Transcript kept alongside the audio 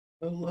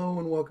Hello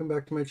and welcome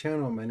back to my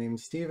channel. My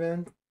name's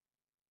Steven.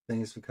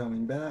 Thanks for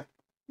coming back.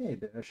 Hey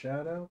there,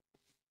 Shadow.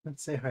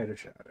 Let's say hi to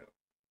Shadow.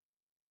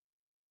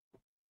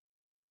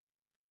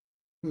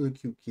 Who's a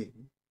cute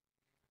kitty.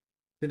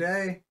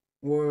 Today,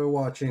 we're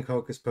watching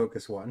Hocus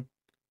Pocus 1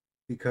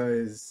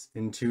 because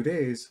in 2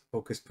 days,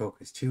 Hocus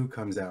Pocus 2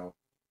 comes out.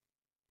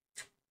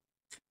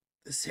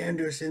 The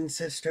Sanderson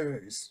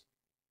sisters.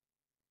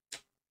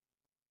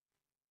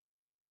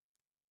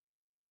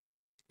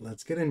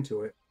 Let's get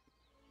into it.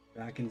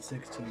 Back in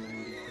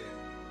 1692.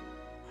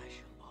 I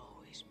shall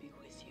always be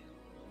with you.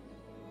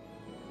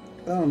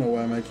 I don't know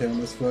why my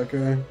camera's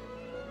flickering.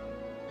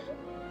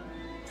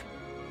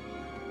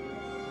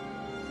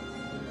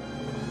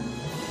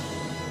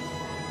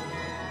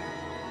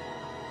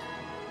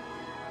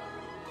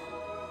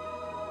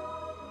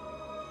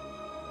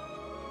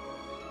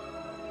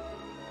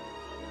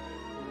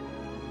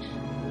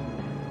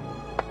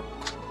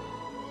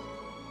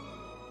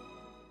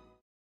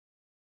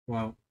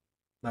 Well,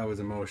 that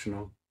was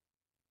emotional.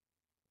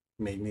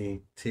 Made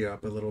me tear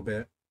up a little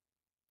bit.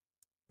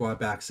 Brought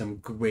back some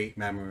great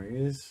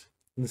memories.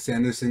 The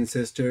Sanderson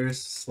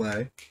sisters,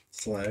 slay.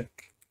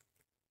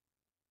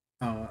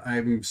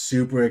 I'm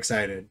super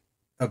excited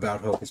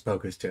about Hocus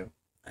Pocus 2.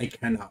 I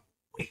cannot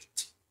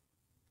wait.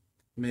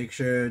 Make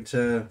sure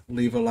to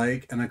leave a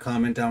like and a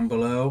comment down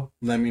below.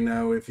 Let me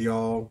know if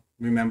y'all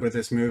remember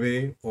this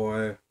movie,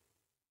 or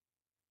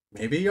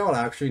maybe y'all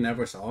actually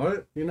never saw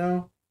it,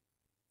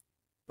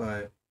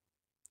 But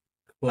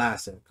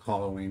classic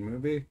Halloween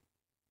movie.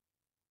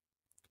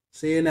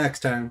 See you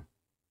next time.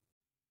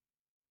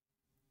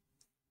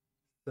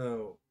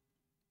 So,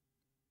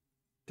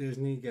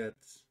 Disney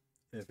gets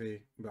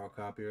iffy about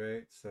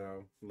copyright,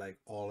 so like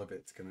all of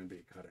it's gonna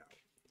be cut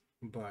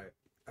out. But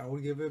I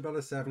would give it about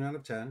a 7 out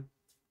of 10.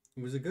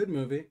 It was a good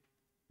movie.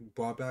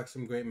 Brought back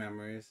some great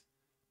memories,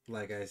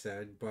 like I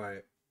said,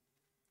 but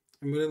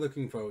I'm really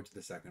looking forward to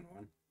the second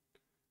one.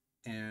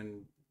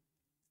 And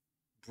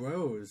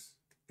Bros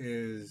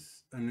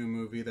is a new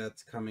movie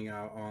that's coming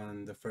out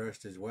on the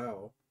 1st as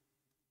well.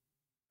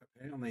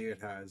 Apparently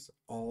it has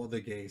all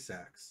the gay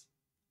sex.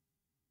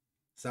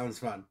 Sounds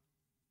fun.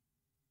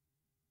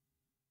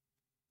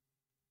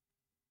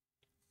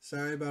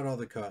 Sorry about all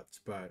the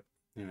cuts, but,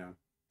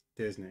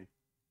 Disney.